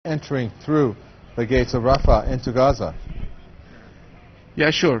entering through the gates of Rafah into Gaza? Yeah,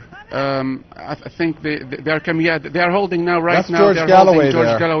 sure. I think they are coming. Yeah, they are holding now. Right That's now, George they are Galloway holding George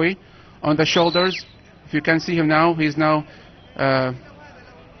there. Galloway on the shoulders. If you can see him now,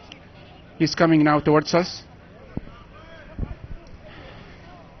 he's coming now towards us.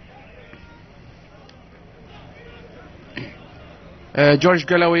 George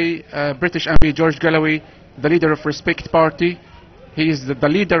Galloway, British MP George Galloway, the leader of Respect Party. He is the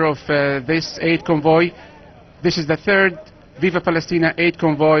leader of this aid convoy. This is the third Viva Palestina aid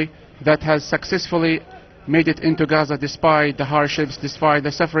convoy that has successfully made it into Gaza despite the hardships, despite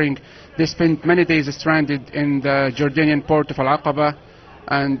the suffering. They spent many days stranded in the Jordanian port of Al-Aqaba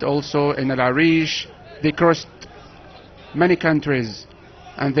and also in Al-Arish. They crossed many countries,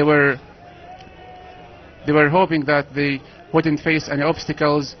 and they were hoping that they wouldn't face any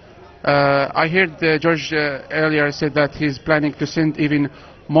obstacles. I heard George earlier said that he's planning to send even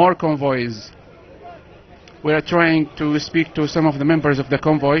more convoys. We are trying to speak to some of the members of the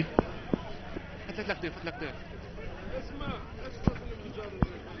convoy.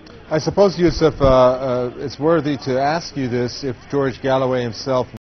 I suppose, Yusuf, it's worthy to ask you this, if George Galloway himself